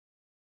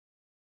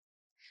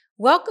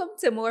Welcome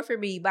to More For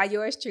Me by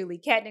yours truly,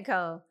 Kat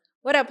Nicole.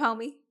 What up,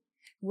 homie?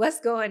 What's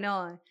going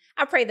on?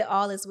 I pray that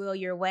all is well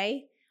your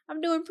way.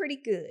 I'm doing pretty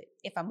good,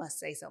 if I must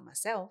say so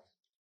myself.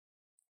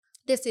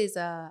 This is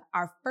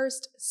our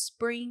first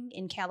spring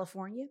in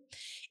California.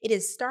 It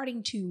is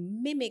starting to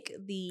mimic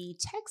the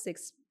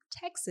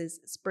Texas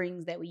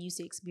springs that we used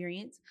to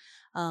experience.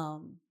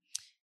 Um,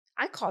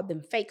 I called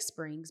them fake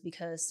springs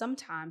because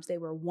sometimes they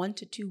were 1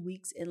 to 2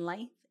 weeks in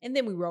length, and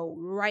then we rolled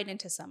right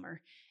into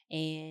summer,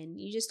 and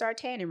you just start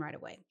tanning right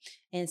away.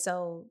 And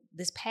so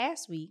this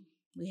past week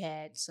we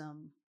had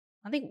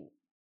I think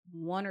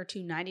 1 or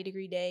 2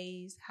 90-degree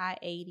days, high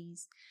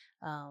 80s,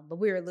 but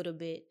we were a little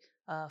bit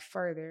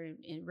further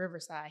in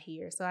Riverside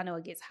here, so I know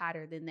it gets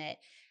hotter than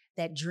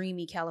that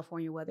dreamy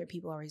California weather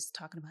people are always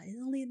talking about.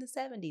 It's only in the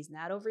 70s,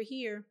 not over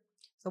here.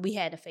 So we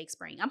had a fake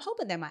spring. I'm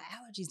hoping that my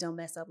allergies don't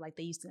mess up like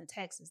they used to in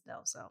Texas,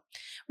 though. So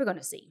we're going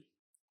to see.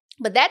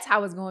 But that's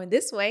how it's going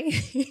this way.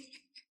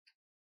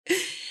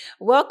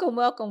 Welcome,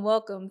 welcome,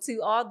 welcome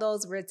to all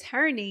those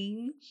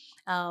returning.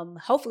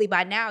 Hopefully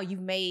by now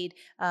you've made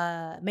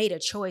a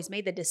choice,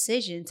 made the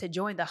decision to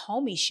join the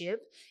homieship.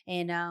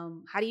 And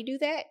how do you do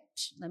that?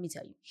 Let me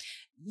tell you.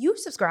 You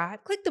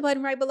subscribe, click the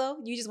button right below.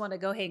 You just want to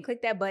go ahead and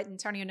click that button,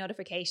 turn on your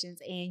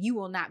notifications, and you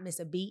will not miss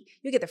a beat.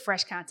 You get the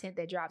fresh content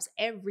that drops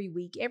every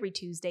week, every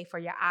Tuesday for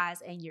your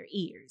eyes and your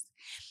ears.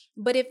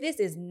 But if this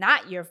is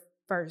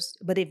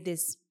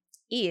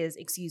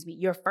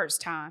your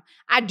first time,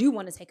 I do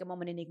want to take a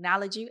moment and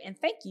acknowledge you and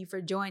thank you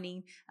for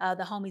joining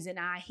the homies and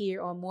I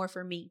here on More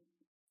For Me.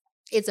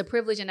 It's a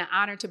privilege and an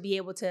honor to be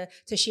able to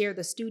share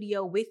the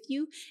studio with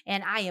you,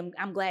 and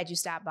I'm glad you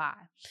stopped by.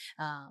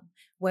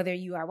 Whether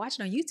you are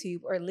watching on YouTube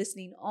or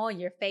listening on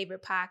your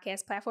favorite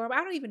podcast platform,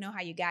 I don't even know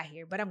how you got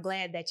here, but I'm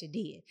glad that you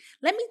did.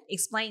 Let me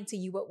explain to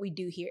you what we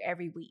do here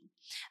every week.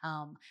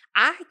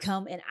 I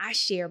come and I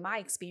share my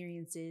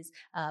experiences,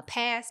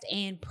 past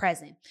and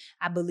present.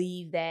 I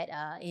believe that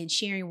in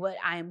sharing what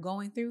I am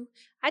going through,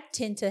 I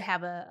tend to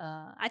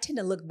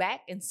look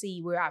back and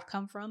see where I've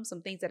come from,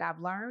 some things that I've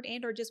learned,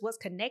 and or just what's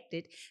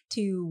connected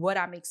to what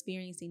I'm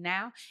experiencing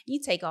now. You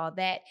take all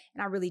that,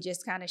 and I really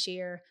just kind of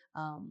share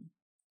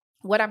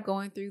what I'm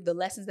going through, the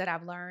lessons that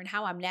I've learned,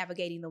 how I'm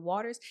navigating the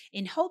waters,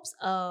 in hopes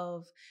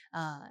of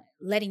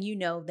letting you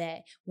know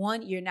that,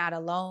 one, you're not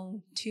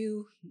alone.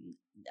 Two,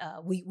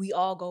 we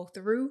all go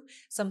through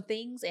some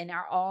things and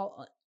are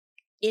all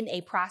in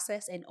a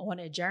process and on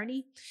a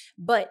journey,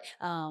 but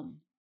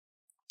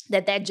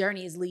that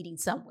journey is leading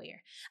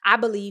somewhere. I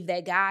believe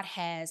that God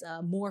has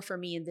more for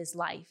me in this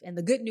life. And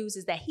the good news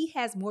is that he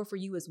has more for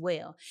you as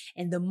well.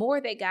 And the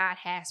more that God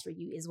has for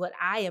you is what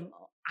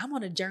I'm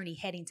on a journey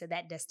heading to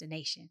that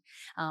destination.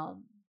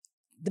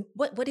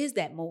 What is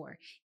that more?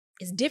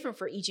 It's different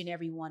for each and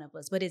every one of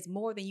us, but it's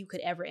more than you could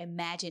ever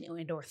imagine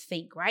and or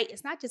think, right?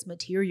 It's not just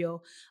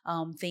material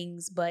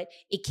things, but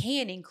it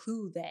can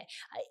include that.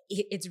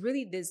 It's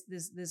really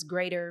this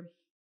greater,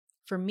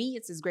 for me,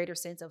 it's this greater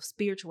sense of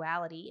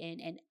spirituality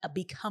and a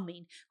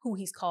becoming who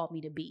he's called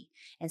me to be.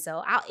 And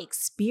so I'll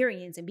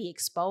experience and be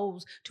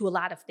exposed to a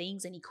lot of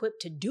things and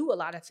equipped to do a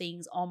lot of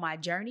things on my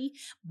journey.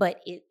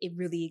 But it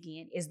really,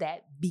 again, is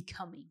that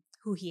becoming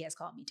who he has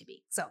called me to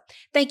be. So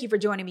thank you for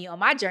joining me on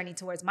my journey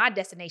towards my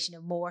destination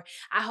of more.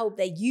 I hope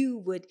that you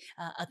would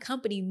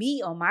accompany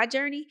me on my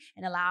journey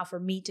and allow for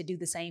me to do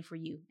the same for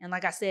you. And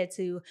like I said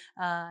to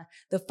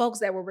the folks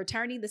that were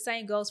returning, the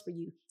same goes for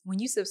you. When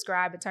you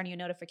subscribe and turn on your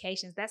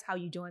notifications, that's how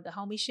you join the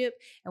homieship,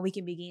 and we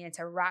can begin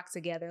to rock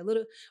and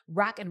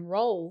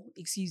roll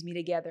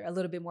together a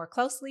little bit more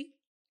closely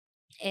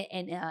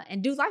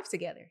and do life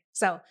together.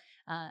 So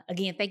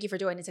again, thank you for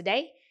joining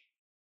today.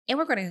 And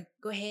we're going to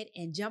go ahead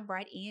and jump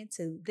right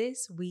into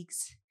this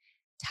week's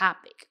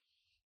topic.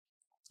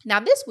 Now,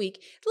 this week,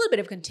 a little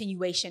bit of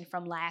continuation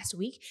from last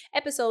week,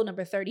 episode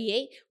number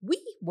 38, we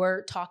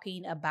were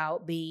talking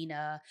about being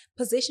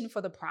positioned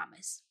for the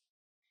promise.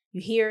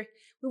 You hear,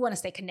 we want to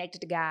stay connected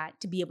to God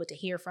to be able to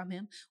hear from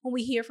him. When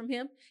we hear from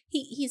him,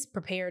 he's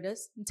prepared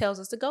us and tells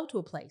us to go to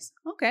a place.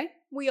 Okay,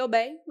 we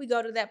obey. We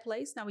go to that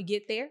place. Now we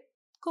get there.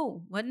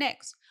 Cool. What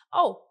next?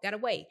 Oh, gotta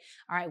wait.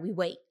 All right, we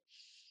wait.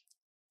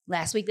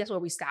 Last week, that's where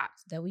we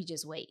stopped, that we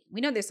just wait. We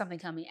know there's something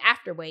coming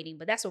after waiting,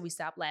 but that's where we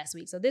stopped last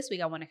week. So this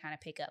week, I want to kind of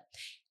pick up,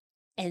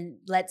 and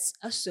let's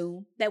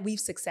assume that we've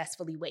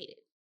successfully waited.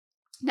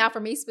 Now, for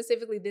me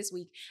specifically this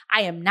week,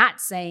 I am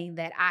not saying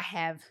that I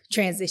have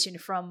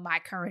transitioned from my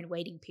current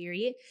waiting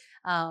period,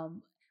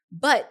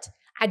 but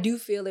I do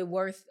feel it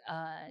worth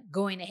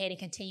going ahead and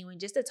continuing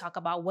just to talk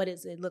about what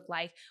does it look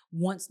like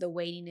once the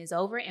waiting is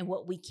over and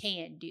what we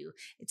can do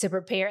to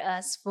prepare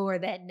us for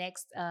that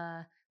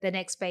the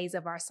next phase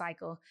of our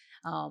cycle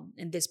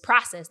and this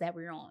process that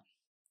we're on.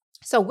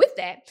 So with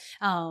that,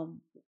 now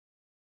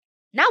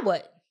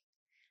what?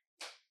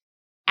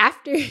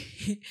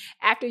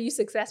 After you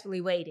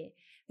successfully waited,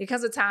 there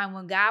comes a time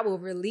when God will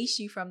release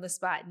you from the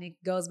spot. And it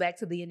goes back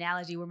to the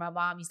analogy where my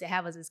mom used to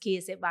have us as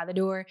kids sit by the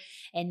door.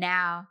 And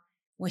now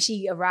when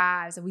she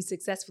arrives and we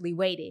successfully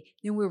waited,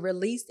 then we're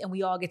released and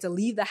we all get to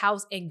leave the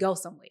house and go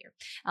somewhere.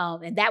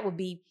 And that will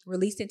be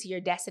released into your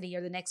destiny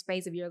or the next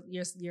phase of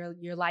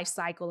your life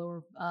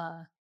cycle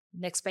or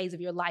next phase of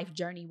your life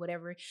journey,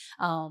 whatever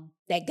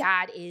that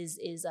God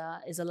is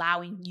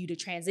allowing you to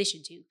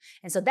transition to.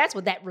 And so that's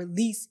what that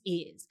release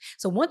is.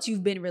 So once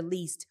you've been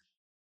released,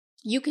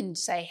 you can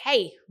say,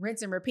 hey,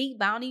 rinse and repeat,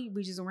 bounty.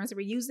 We just rinse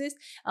and reuse this,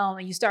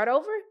 and you start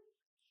over.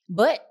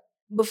 But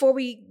before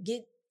we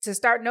get to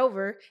starting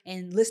over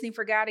and listening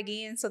for God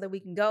again so that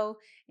we can go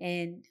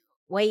and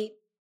wait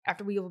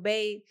after we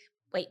obeyed,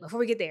 before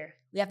we get there,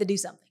 we have to do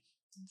something.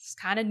 It's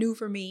kind of new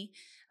for me,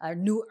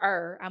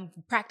 newer. I'm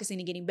practicing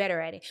and getting better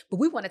at it.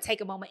 But we want to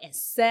take a moment and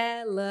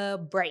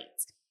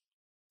celebrate,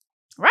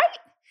 right?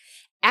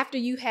 After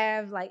you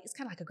have it's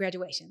kind of like a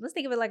graduation. Let's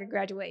think of it like a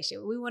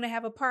graduation. We want to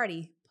have a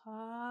party. You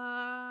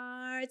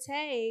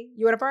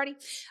want a party?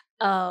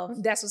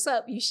 That's what's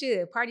up. You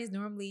should. Parties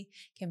normally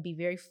can be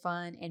very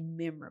fun and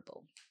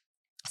memorable.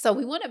 So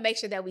we want to make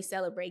sure that we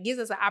celebrate. It gives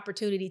us an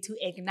opportunity to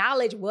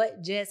acknowledge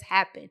what just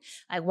happened.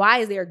 Like, why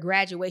is there a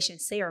graduation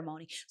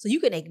ceremony? So you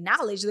can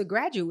acknowledge the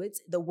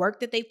graduates, the work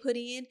that they put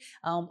in,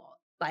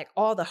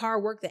 all the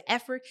hard work, the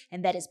effort,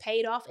 and that is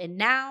paid off. And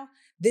now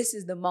this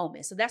is the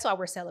moment. So that's why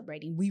we're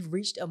celebrating. We've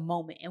reached a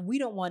moment, and we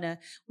don't want to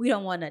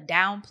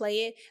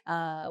downplay it.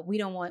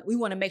 We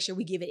want to make sure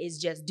we give it its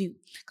just due.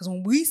 Because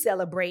when we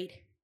celebrate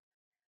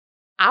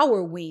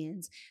our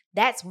wins,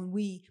 that's when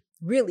we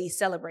really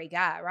celebrate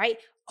God, right?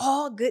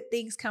 All good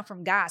things come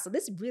from God. So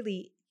this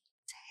really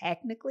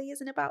technically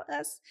isn't about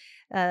us.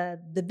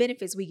 The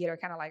benefits we get are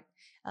kind of like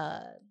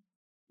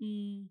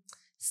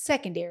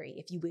secondary,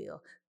 if you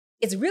will.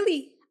 It's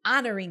really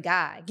honoring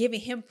God, giving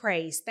him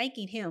praise,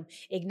 thanking him,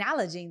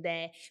 acknowledging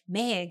that,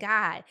 man,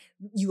 God,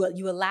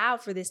 you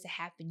allowed for this to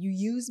happen. You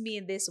used me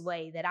in this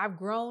way, that I've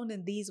grown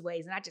in these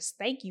ways. And I just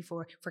thank you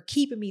for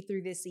keeping me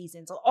through this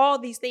season. So all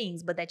these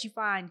things, but that you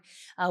find,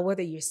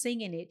 whether you're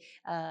singing it,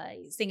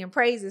 singing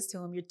praises to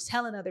him, you're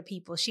telling other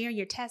people, sharing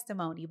your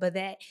testimony, but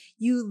that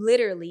you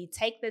literally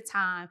take the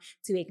time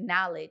to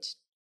acknowledge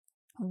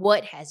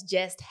what has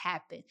just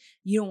happened.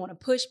 You don't want to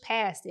push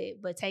past it,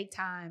 but take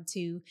time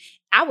to,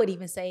 I would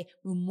even say,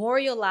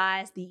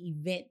 memorialize the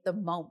event, the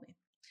moment.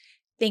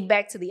 Think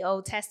back to the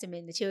Old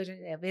Testament, the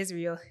children of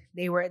Israel.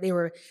 They were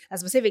at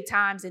specific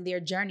times in their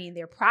journey, in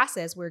their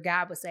process, where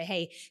God would say,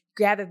 hey,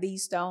 gather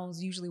these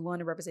stones, usually one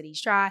to represent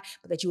each tribe,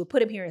 but that you would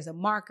put them here as a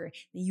marker.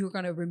 And you were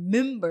going to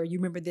remember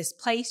this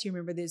place, you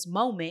remember this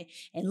moment,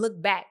 and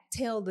look back,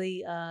 tell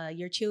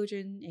your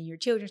children and your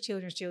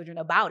children's children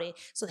about it,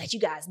 so that you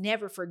guys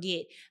never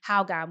forget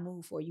how God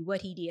moved for you,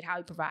 what he did, how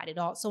he provided,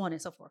 all so on and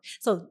so forth.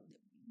 So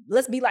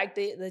let's be like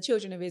the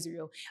children of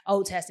Israel,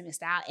 Old Testament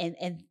style,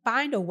 and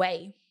find a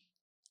way,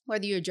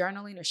 whether you're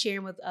journaling or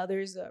sharing with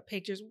others or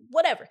pictures,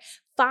 whatever,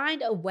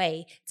 find a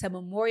way to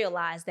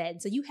memorialize that.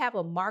 And so you have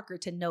a marker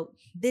to note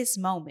this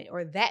moment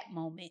or that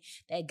moment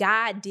that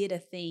God did a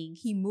thing.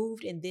 He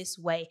moved in this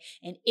way,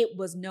 and it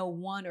was no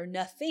one or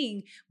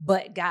nothing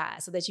but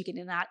God, so that you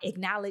can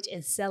acknowledge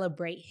and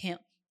celebrate him.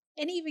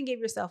 And even give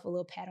yourself a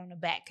little pat on the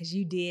back, because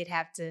you did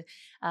have to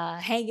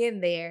hang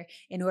in there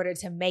in order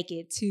to make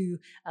it to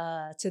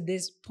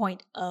this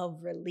point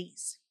of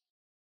release.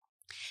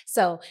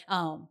 So,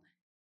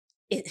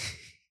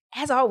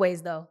 as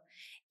always, though,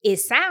 it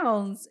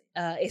sounds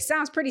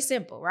pretty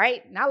simple,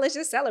 right? Now let's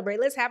just celebrate.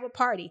 Let's have a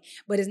party.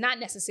 But it's not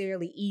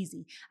necessarily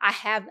easy.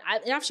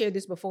 I've shared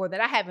this before, that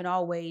I haven't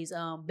always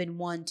been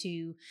one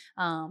to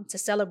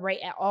celebrate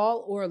at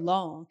all or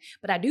long.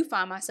 But I do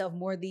find myself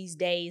more these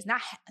days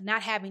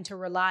not having to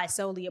rely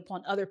solely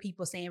upon other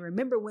people saying,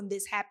 remember when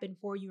this happened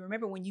for you?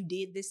 Remember when you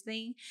did this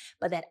thing?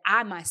 But that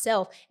I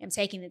myself am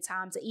taking the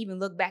time to even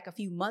look back a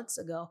few months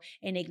ago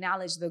and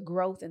acknowledge the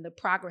growth and the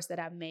progress that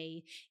I've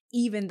made,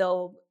 even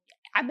though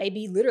I may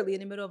be literally in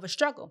the middle of a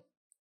struggle.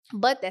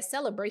 But that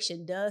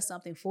celebration does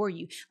something for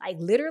you. Like,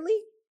 literally,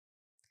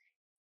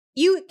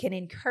 you can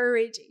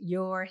encourage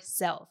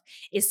yourself.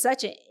 It's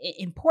such an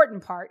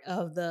important part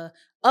of the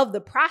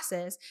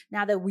process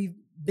now that we've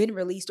been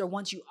released, or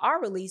once you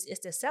are released, is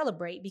to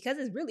celebrate, because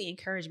it's really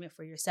encouragement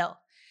for yourself.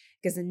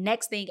 Because the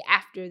next thing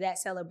after that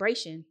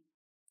celebration,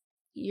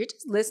 you're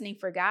just listening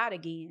for God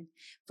again,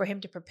 for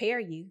him to prepare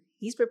you.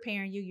 He's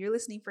preparing you. You're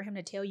listening for him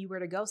to tell you where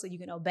to go so you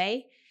can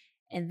obey.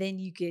 And then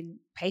you can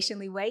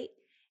patiently wait.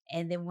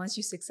 And then once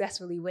you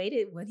successfully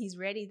waited, when he's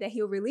ready, that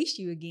he'll release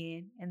you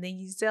again. And then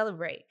you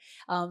celebrate.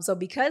 So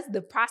because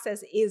the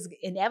process is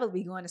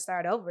inevitably going to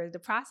start over, the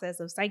process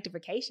of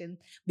sanctification,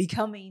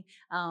 becoming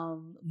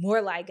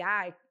more like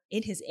God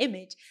in his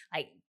image,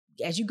 like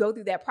as you go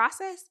through that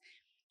process,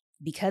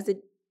 because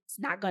it's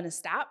not going to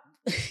stop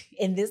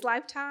in this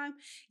lifetime,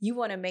 you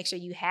want to make sure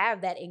you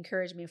have that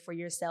encouragement for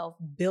yourself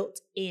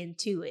built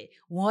into it.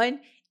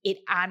 One, it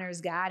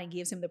honors God and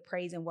gives him the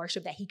praise and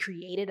worship that he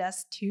created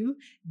us to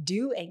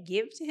do and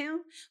give to him.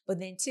 But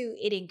then two,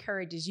 it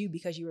encourages you,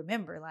 because you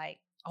remember, like,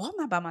 oh, I'm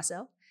not by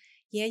myself.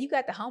 Yeah, you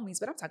got the homies,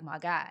 but I'm talking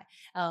about God.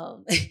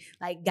 Um,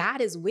 like God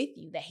is with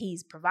you, that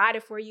He's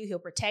provided for you. He'll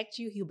protect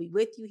you. He'll be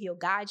with you. He'll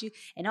guide you.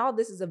 And all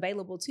this is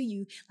available to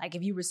you. Like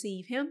if you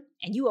receive Him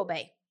and you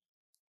obey.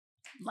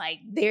 Like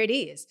there it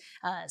is.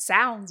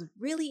 Sounds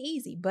really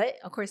easy, but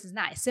of course it's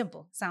not. It's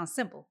simple. Sounds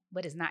simple,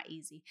 but it's not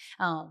easy.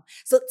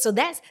 So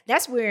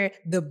that's where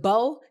the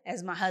bow,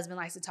 as my husband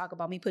likes to talk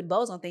about, me putting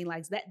bows on things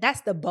like that.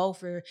 That's the bow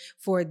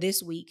for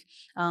this week.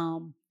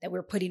 That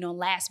we're putting on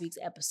last week's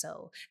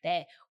episode.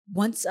 That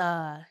once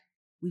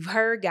we've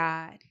heard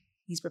God,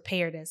 He's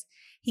prepared us.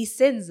 He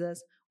sends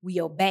us.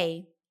 We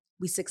obey.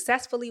 We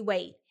successfully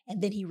wait,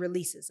 and then He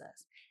releases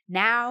us.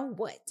 Now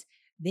what?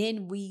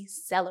 Then we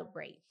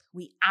celebrate.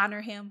 We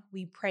honor Him,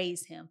 we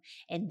praise Him,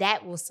 and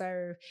that will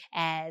serve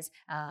as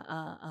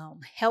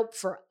help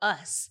for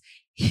us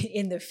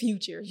in the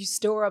future. You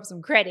store up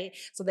some credit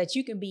so that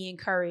you can be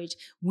encouraged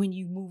when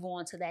you move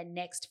on to that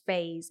next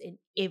phase in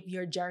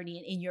your journey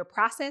and in your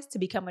process to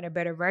becoming a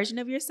better version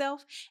of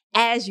yourself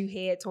as you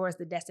head towards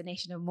the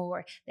destination of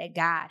more that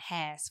God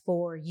has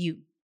for you.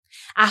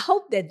 I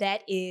hope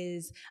that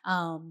is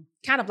kind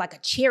of like a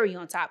cherry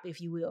on top,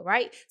 if you will,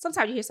 right?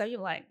 Sometimes you hear something,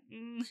 you're like,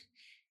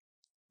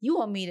 you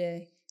want me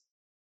to...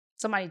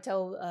 Somebody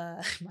told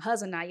my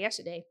husband and I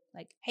yesterday,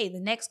 like, hey, the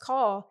next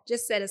call,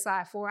 just set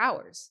aside 4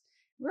 hours.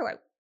 We're like,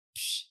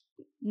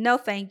 no,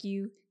 thank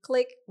you.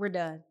 Click, we're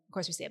done. Of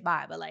course, we said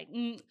bye, but like,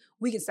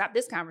 we can stop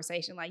this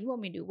conversation. Like, you want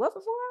me to do what for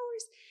 4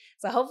 hours?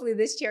 So hopefully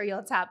this cherry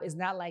on top is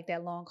not like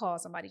that long call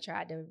somebody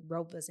tried to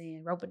rope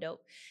a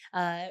dope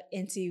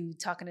into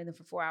talking to them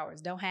for 4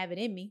 hours. Don't have it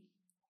in me.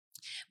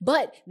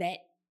 But that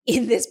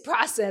in this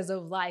process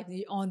of life,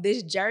 on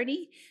this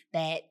journey,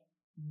 that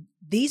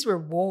these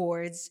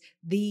rewards,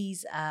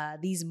 these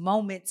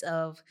moments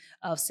of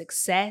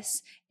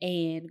success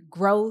and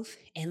growth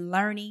and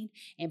learning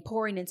and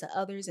pouring into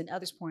others and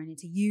others pouring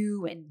into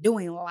you and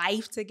doing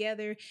life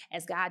together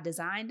as God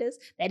designed us,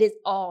 that it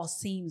all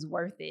seems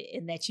worth it.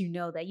 And that you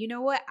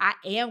know what, I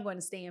am going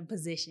to stay in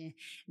position.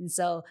 And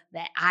so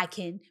that I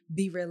can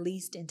be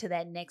released into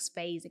that next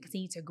phase and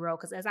continue to grow.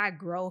 Because as I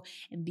grow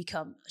and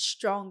become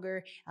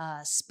stronger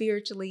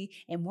spiritually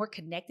and more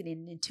connected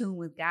and in tune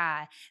with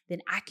God,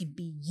 then I can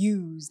be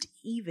used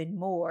even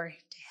more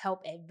to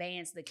help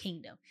advance the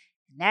kingdom.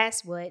 And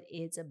that's what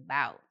it's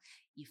about.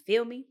 You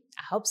feel me?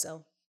 I hope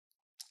so.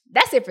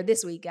 That's it for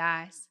this week,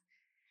 guys.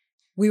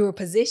 We were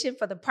positioned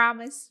for the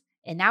promise,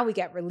 and now we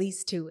got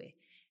released to it.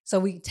 So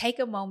we take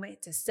a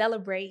moment to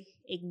celebrate,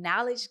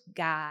 acknowledge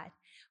God,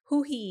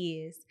 who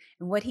He is,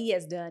 and what He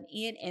has done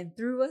in and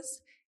through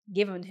us,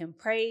 giving Him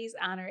praise,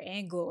 honor,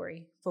 and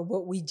glory for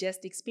what we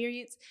just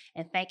experienced,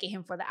 and thanking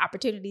Him for the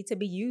opportunity to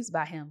be used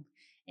by Him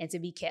and to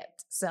be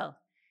kept. So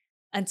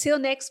until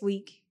next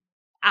week,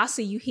 I'll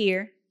see you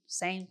here.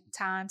 Same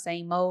time,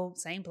 same mode,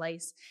 same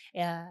place.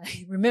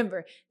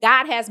 Remember,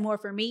 God has more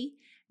for me.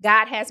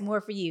 God has more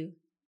for you.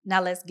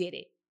 Now let's get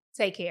it.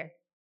 Take care.